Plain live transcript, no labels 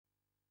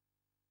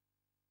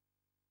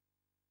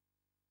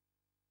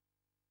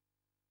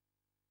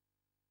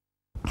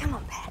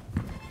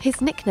His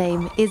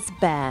nickname is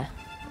Bear.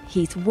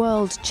 He's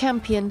world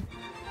champion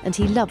and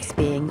he loves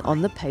being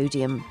on the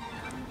podium.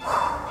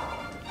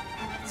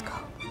 Let's go.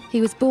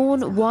 He was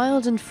born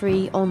wild and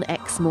free on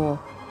Exmoor.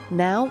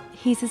 Now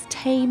he's as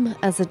tame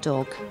as a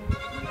dog.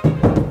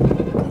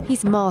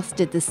 He's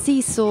mastered the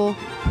seesaw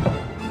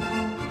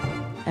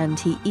and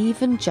he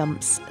even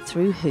jumps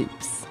through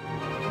hoops.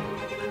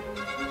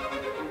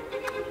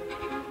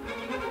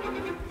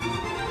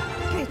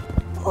 Good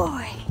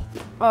boy.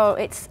 Oh,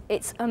 it's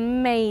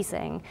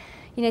amazing.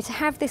 You know, to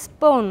have this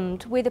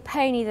bond with a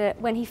pony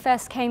that when he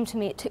first came to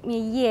me, it took me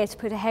a year to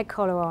put a head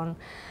collar on,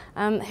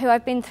 who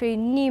I've been through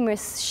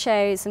numerous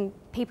shows and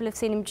people have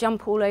seen him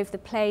jump all over the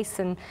place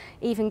and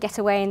even get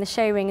away in the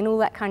show ring and all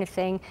that kind of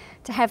thing.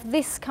 To have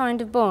this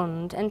kind of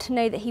bond and to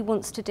know that he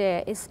wants to do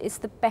it is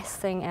the best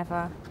thing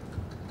ever.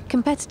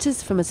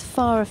 Competitors from as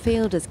far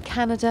afield as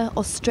Canada,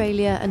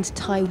 Australia and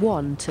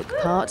Taiwan took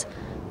part.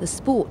 The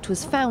sport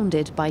was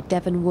founded by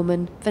Devon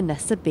woman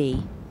Vanessa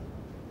B.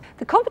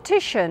 The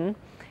competition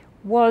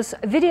was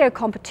a video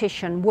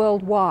competition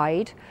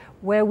worldwide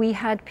where we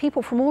had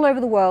people from all over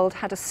the world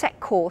had a set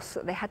course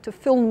that they had to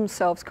film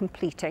themselves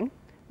completing.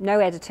 No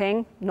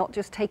editing, not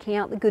just taking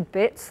out the good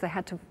bits, they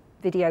had to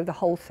video the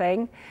whole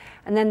thing.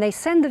 And then they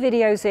send the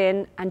videos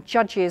in and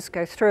judges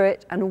go through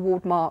it and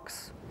award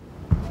marks.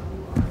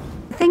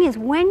 The thing is,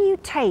 when you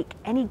take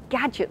any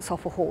gadgets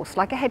off a horse,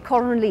 like a head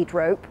collar and lead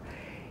rope,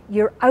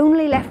 you're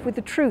only left with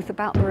the truth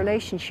about the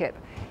relationship.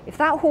 If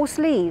that horse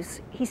leaves,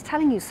 he's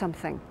telling you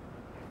something.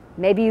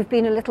 Maybe you've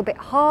been a little bit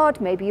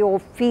hard, maybe your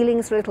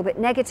feelings are a little bit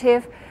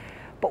negative,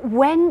 but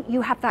when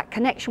you have that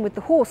connection with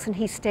the horse and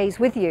he stays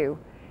with you,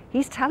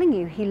 he's telling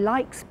you he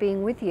likes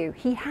being with you.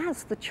 He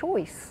has the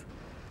choice.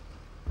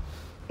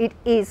 It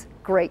is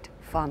great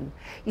fun.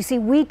 You see,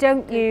 we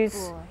don't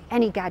use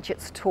any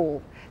gadgets at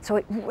all, so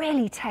it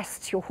really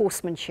tests your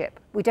horsemanship.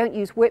 We don't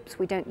use whips,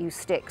 we don't use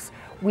sticks.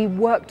 We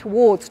work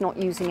towards not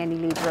using any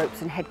lead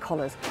ropes and head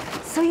collars.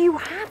 So you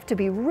have to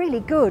be really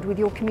good with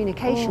your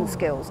communication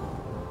skills.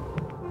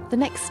 The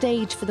next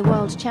stage for the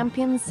world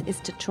champions is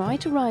to try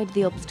to ride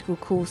the obstacle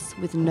course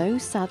with no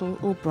saddle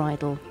or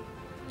bridle.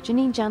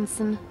 Janine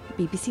Jansen,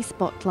 BBC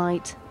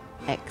Spotlight,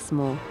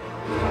 Exmoor.